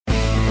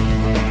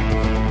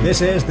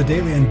This is the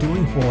Daily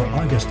Undoing for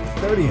August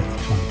 30th,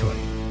 2020.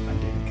 I'm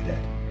David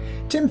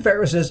Cadet. Tim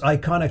Ferriss's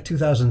iconic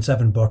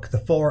 2007 book, The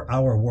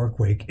 4-Hour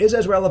Workweek, is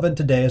as relevant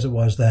today as it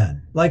was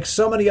then. Like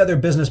so many other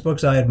business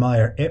books I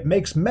admire, it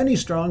makes many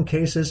strong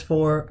cases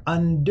for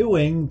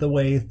undoing the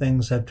way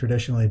things have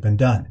traditionally been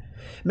done.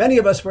 Many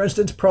of us, for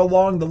instance,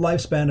 prolong the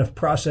lifespan of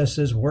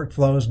processes,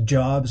 workflows,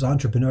 jobs,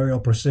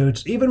 entrepreneurial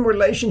pursuits, even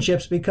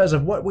relationships because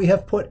of what we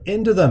have put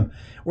into them.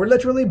 We're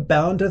literally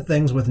bound to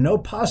things with no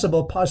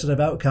possible positive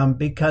outcome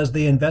because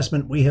the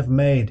investment we have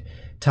made.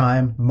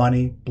 Time,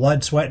 money,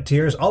 blood, sweat,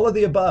 tears, all of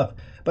the above.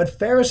 But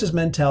Ferriss's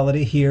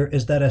mentality here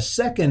is that a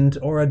second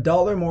or a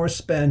dollar more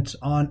spent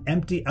on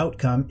empty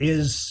outcome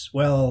is,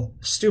 well,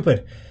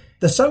 stupid.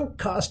 The sunk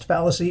cost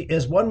fallacy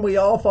is one we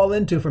all fall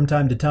into from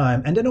time to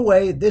time, and in a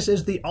way, this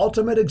is the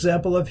ultimate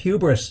example of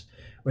hubris.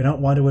 We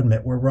don't want to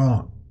admit we're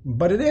wrong.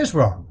 But it is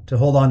wrong to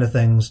hold on to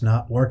things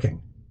not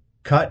working.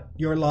 Cut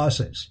your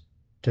losses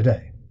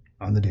today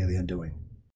on The Daily Undoing.